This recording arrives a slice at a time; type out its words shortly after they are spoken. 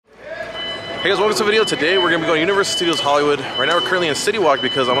Hey guys, welcome to the video. Today we're going to be going to Universal Studios Hollywood. Right now we're currently in City Walk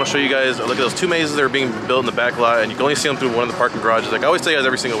because I want to show you guys a look at those two mazes that are being built in the back lot, and you can only see them through one of the parking garages. Like I always tell you guys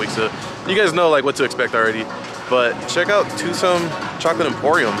every single week, so you guys know like what to expect already. But check out Twosome Chocolate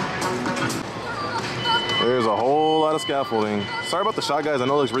Emporium. There's a whole lot of scaffolding. Sorry about the shot, guys. I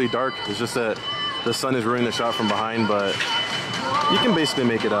know it looks really dark. It's just that the sun is ruining the shot from behind, but you can basically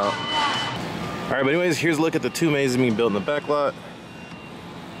make it out. All right, but anyways, here's a look at the two mazes being built in the back lot.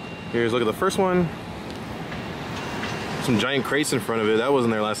 Here's a look at the first one. Some giant crates in front of it. That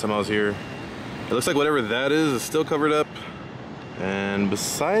wasn't there last time I was here. It looks like whatever that is still covered up. And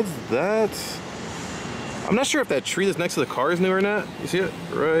besides that, I'm not sure if that tree that's next to the car is new or not. You see it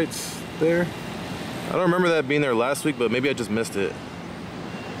right there? I don't remember that being there last week, but maybe I just missed it.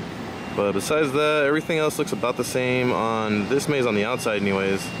 But besides that, everything else looks about the same on this maze on the outside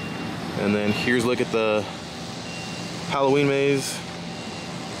anyways. And then here's a look at the Halloween maze.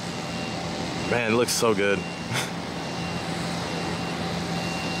 Man, it looks so good.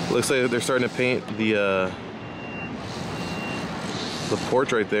 Looks like they're starting to paint the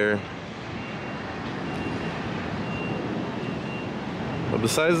porch right there. But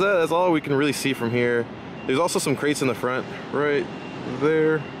besides that, that's all we can really see from here. There's also some crates in the front right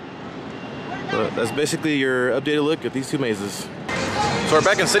there. But that's basically your updated look at these two mazes. So we're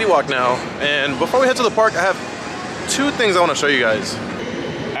back in City Walk now, and before we head to the park, I have two things I want to show you guys.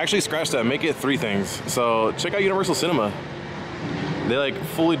 Actually, scratch that, make it three things. So check out Universal Cinema. They like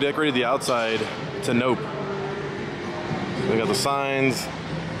fully decorated the outside to Nope. They got the signs,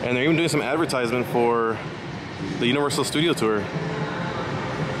 and they're even doing some advertisement for the Universal Studio Tour.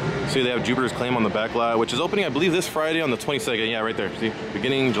 See, they have Jupiter's Claim on the back lot, which is opening, I believe, this Friday on the 22nd. Yeah, right there. See,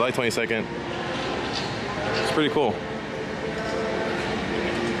 beginning July 22nd. It's pretty cool.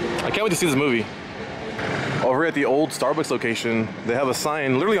 I can't wait to see this movie. Over at the old Starbucks location, they have a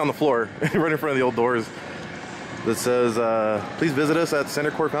sign literally on the floor, right in front of the old doors, that says, please visit us at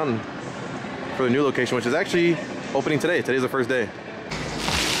Center Court Fountain for the new location, which is actually opening today. Today's the first day.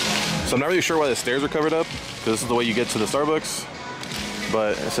 So I'm not really sure why the stairs are covered up, because this is the way you get to the Starbucks.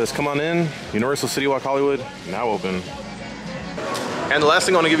 But it says, come on in, Universal City Walk Hollywood, now open. And the last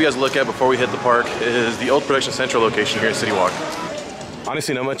thing I want to give you guys a look at before we hit the park is the old Production Central location here in City Walk.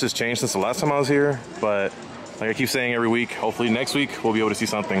 Honestly, not much has changed since the last time I was here, but like I keep saying every week, hopefully next week we'll be able to see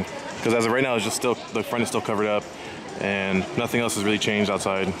something. Because as of right now, it's just still, the front is still covered up and nothing else has really changed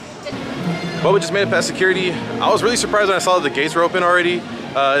outside. Well, we just made it past security. I was really surprised when I saw that the gates were open already.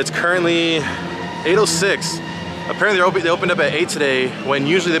 It's currently 8:06. Apparently they opened up at 8 today, when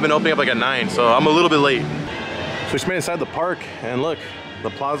usually they've been opening up like at 9, so I'm a little bit late. So we just made it inside the park, and look,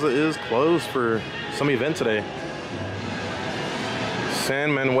 the plaza is closed for some event today.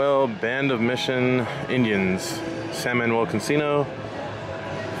 San Manuel Band of Mission Indians, San Manuel Casino,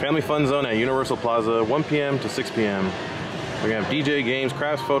 Family Fun Zone at Universal Plaza, 1 p.m. to 6 p.m. We're gonna have DJ, games,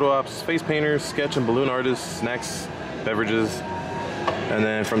 crafts, photo ops, face painters, sketch and balloon artists, snacks, beverages. And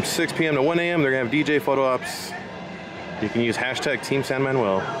then from 6 p.m. to 1 a.m. they're gonna have DJ photo ops. You can use hashtag Team San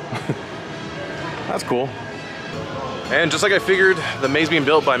Manuel. That's cool. And just like I figured, the maze being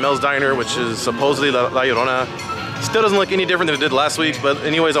built by Mel's Diner, which is supposedly La Llorona, still doesn't look any different than it did last week, but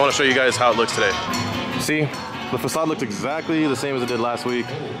anyways, I want to show you guys how it looks today. See, the facade looks exactly the same as it did last week.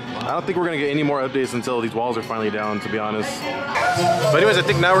 I don't think we're going to get any more updates until these walls are finally down, to be honest. But anyways, I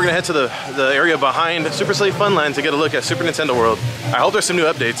think now we're going to head to the area behind Super Silly Funland to get a look at Super Nintendo World. I hope there's some new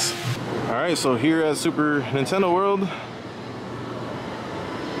updates. Alright, so here at Super Nintendo World,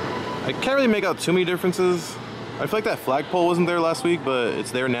 I can't really make out too many differences. I feel like that flagpole wasn't there last week, but it's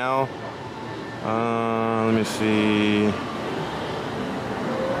there now. Let me see.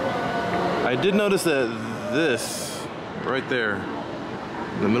 I did notice that this right there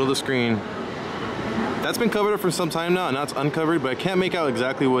in the middle of the screen, that's been covered up for some time now, and now it's uncovered, but I can't make out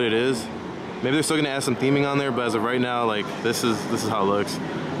exactly what it is. Maybe they're still gonna add some theming on there, but as of right now, like this is how it looks.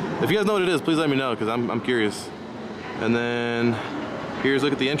 If you guys know what it is, please let me know, because I'm curious. And then here's a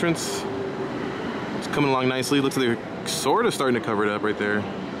look at the entrance. It's coming along nicely. Looks like they're sort of starting to cover it up right there.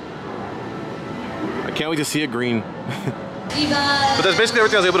 I can't wait to see it green. But that's basically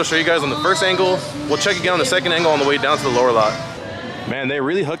everything I was able to show you guys on the first angle. We'll check again on the second angle on the way down to the lower lot. Man, they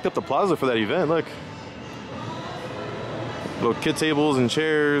really hooked up the plaza for that event, look. Little kid tables and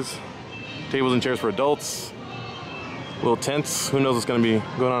chairs. Tables and chairs for adults. Little tents, who knows what's gonna be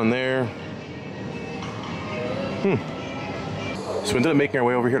going on in there. So we ended up making our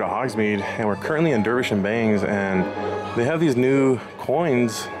way over here to Hogsmeade, and we're currently in Dervish and Bangs, and they have these new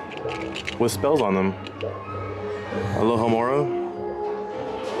coins with spells on them. Aloha Moro.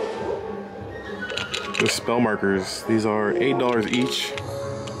 The spell markers. These are $8 each.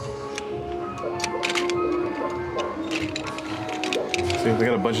 See, they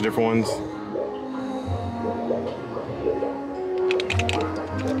got a bunch of different ones.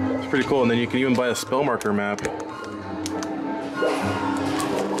 It's pretty cool, and then you can even buy a spell marker map.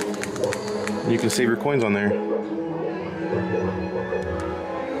 You can save your coins on there.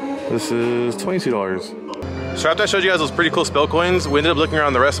 This is $22. So after I showed you guys those pretty cool spell coins, we ended up looking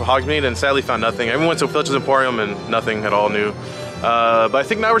around the rest of Hogsmeade and sadly found nothing. Everyone went to Filch's Emporium and nothing at all new. But I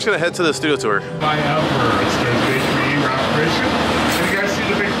think now we're just gonna head to the studio tour. By Emperor, it starts H.H.N. operation. And you guys see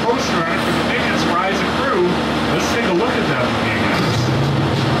the big poster on it for the Minions Rise and Crew. Let's take a look at that with you guys.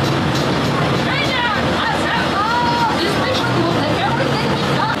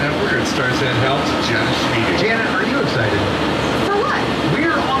 Emperor, it starts handheld to Janet Schmiede. Janet, are you excited? For what?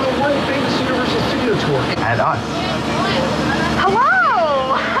 We're on the One Famous Universal Studio Tour. And us.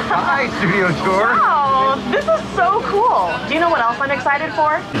 Hello! Hi, Studio Tour. Wow, this is so cool. Do you know what else I'm excited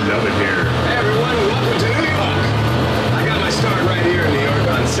for? You love it here. Hey everyone, welcome to New York. I got my start right here in New York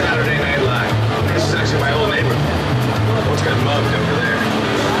on Saturday Night Live. This is actually my old neighborhood. What's got mugged over there?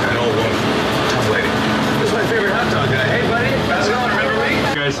 An old woman, tough lady. This is my favorite hot dog guy. Hey buddy, how's it going? Remember me?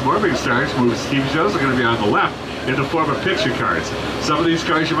 Guys, some more big stars movie TV shows are going to be on the left in the form of picture cards. Some of these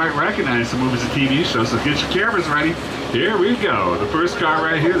cars you might recognize from movies and TV shows, so get your cameras ready. Here we go. The first car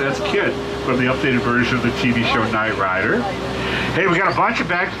right here, that's Kid from the updated version of the TV show Knight Rider. Hey, we got a bunch of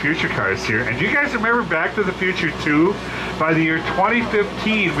Back to the Future cars here. And do you guys remember Back to the Future 2? By the year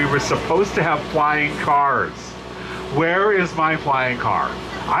 2015, we were supposed to have flying cars. Where is my flying car?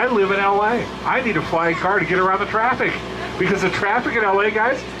 I live in LA. I need a flying car to get around the traffic. Because the traffic in LA,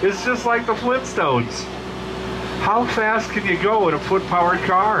 guys, is just like the Flintstones. How fast can you go in a foot-powered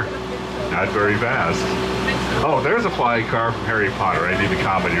car? Not very fast. Oh, there's a flying car from Harry Potter. I need to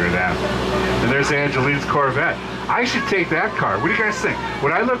commandeer that. And there's Angeline's Corvette. I should take that car. What do you guys think?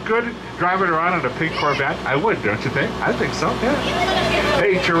 Would I look good driving around in a pink Corvette? I would, don't you think? I think so, yeah.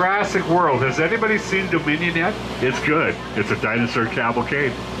 Hey, Jurassic World. Has anybody seen Dominion yet? It's good. It's a dinosaur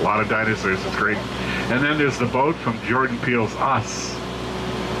cavalcade. A lot of dinosaurs. It's great. And then there's the boat from Jordan Peele's Us.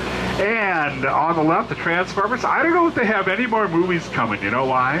 And on the left, the Transformers. I don't know if they have any more movies coming. You know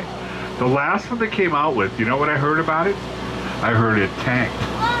why? The last one they came out with, you know what I heard about it? I heard it tanked.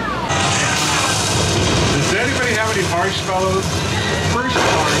 Does anybody have any marshmallows, first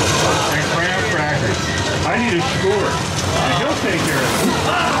cards, and graham crackers? I need a score, and he'll take care of it.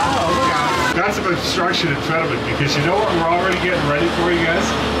 Oh, look out. Got some obstruction in front of it, because you know what we're already getting ready for, you guys?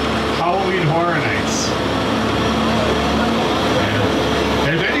 Halloween Horror Nights.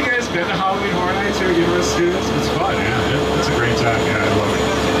 Yeah. Have any of you guys been to Halloween Horror Nights here at University Students? It's fun, yeah. It's a great time, yeah, I love it.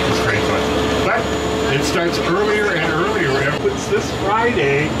 It's great fun. But it starts earlier and earlier. It's this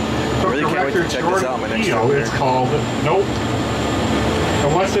Friday from director Jordan Peele. It's called Nope.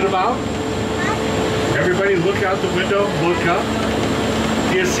 And what's it about? Everybody look out the window, look up.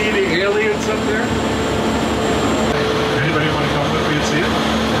 Do you see the aliens up there? Anybody want to come with me and see it?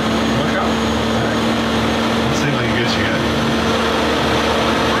 Look up. Let's see if I can get you in.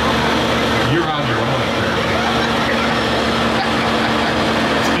 You're on your own up there.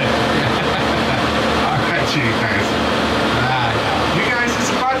 Alright, you guys. You guys,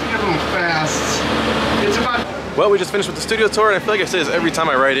 it's about to get a little fast. It's about... Well, we just finished with the studio tour, and I feel like I say this every time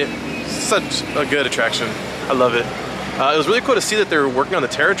I ride it. It's such a good attraction. I love it. It was really cool to see that they're working on the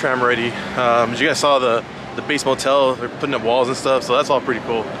Terra Tram already. As you guys saw the base motel, they're putting up walls and stuff, so that's all pretty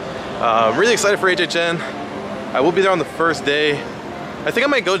cool. I'm really excited for HHN. I will be there on the first day. I think I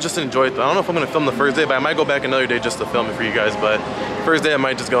might go just to enjoy it though. I don't know if I'm gonna film the first day, but I might go back another day just to film it for you guys, but first day I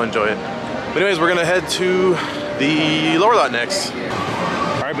might just go enjoy it. But anyways, we're gonna head to the lower lot next. All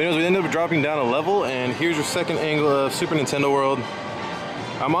right, but anyways, we ended up dropping down a level, and here's your second angle of Super Nintendo World.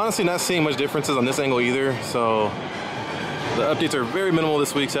 I'm honestly not seeing much differences on this angle either, so the updates are very minimal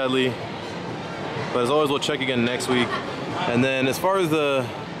this week, sadly. But as always, we'll check again next week. And then as far as the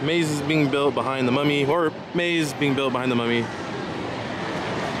mazes being built behind the mummy, or maze being built behind the mummy,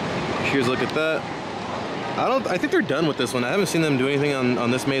 here's a look at that. I think they're done with this one. I haven't seen them do anything on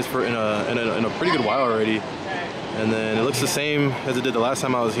this maze for in a pretty good while already. And then it looks the same as it did the last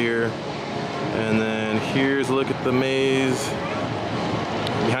time I was here. And then here's a look at the maze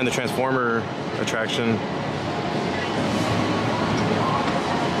behind the Transformer attraction.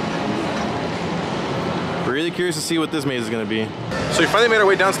 Really curious to see what this maze is going to be. So we finally made our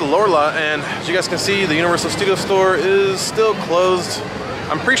way down to the lower lot, and as you guys can see, the Universal Studio store is still closed.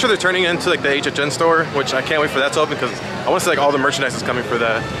 I'm pretty sure they're turning it into like the HHN store, which I can't wait for that to open because I want to see like all the merchandise is coming for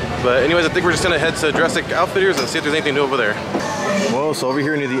that. But anyways, I think we're just gonna head to Jurassic Outfitters and see if there's anything new over there. Whoa, so over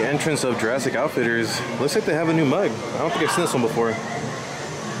here near the entrance of Jurassic Outfitters, looks like they have a new mug. I don't think I've seen this one before.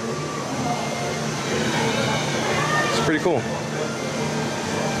 It's pretty cool.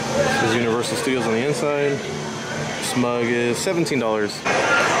 There's Universal Studios on the inside. Smug is $17.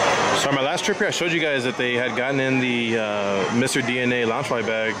 So on my last trip here, I showed you guys that they had gotten in the Mr. DNA Loungefly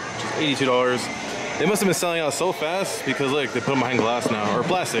bag, which is $82. They must have been selling out so fast because look, they put them behind glass now, or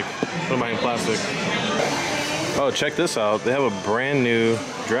plastic. Put them behind plastic. Oh, check this out. They have a brand new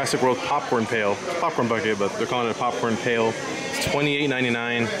Jurassic World popcorn pail. It's a popcorn bucket, but they're calling it a popcorn pail. It's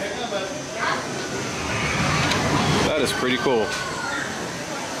 $28.99. That is pretty cool.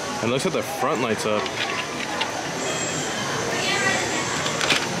 And it looks like the front lights up.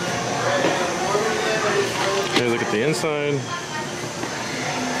 Here's a look at the inside.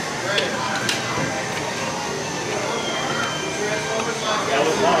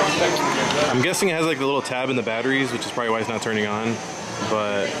 I'm guessing it has like the little tab in the batteries, which is probably why it's not turning on.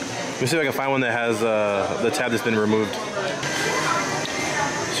 But let me see if I can find one that has the tab that's been removed.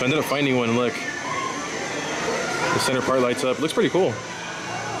 So I ended up finding one. Look, the center part lights up. Looks pretty cool.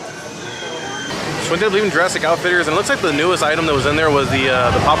 So I ended up leaving Jurassic Outfitters, and it looks like the newest item that was in there was the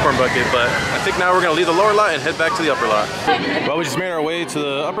popcorn bucket, but I think now we're gonna leave the lower lot and head back to the upper lot. Well, we just made our way to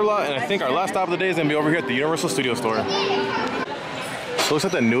the upper lot, and I think our last stop of the day is gonna be over here at the Universal Studio store. So it looks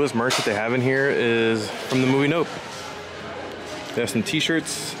like the newest merch that they have in here is from the movie Nope. They have some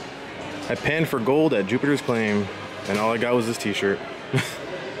t-shirts. I panned for gold at Jupiter's Claim, and all I got was this t-shirt.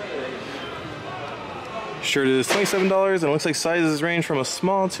 Shirt is $27, and it looks like sizes range from a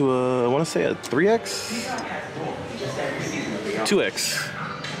small to a, I want to say a 3X?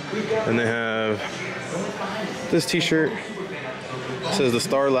 2X. And they have this t-shirt. It says the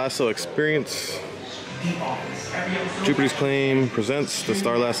Star Lasso Experience. Jupiter's Claim presents the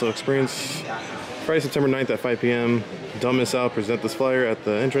Star Lasso Experience. Friday, September 9th at 5 p.m. Don't miss out, present this flyer at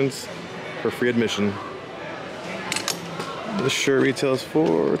the entrance for free admission. This shirt retails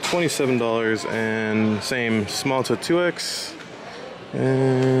for $27, and same small to 2X.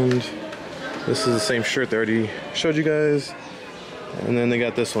 And this is the same shirt they already showed you guys. And then they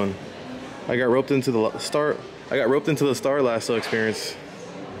got this one. I got roped into the Star Lasso Experience.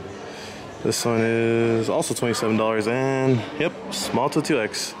 This one is also $27, and yep, small to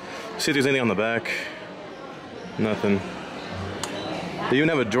 2X. See if there's anything on the back. Nothing. They even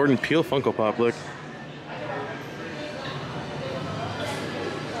have a Jordan Peele Funko Pop, look.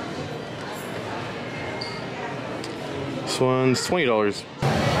 This one's $20. Alright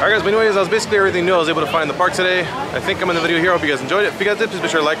guys, but anyways, that was basically everything new I was able to find in the park today. I think I'm in the video here. I hope you guys enjoyed it. If you guys did, please be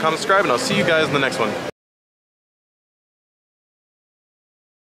sure to like, comment, subscribe, and I'll see you guys in the next one.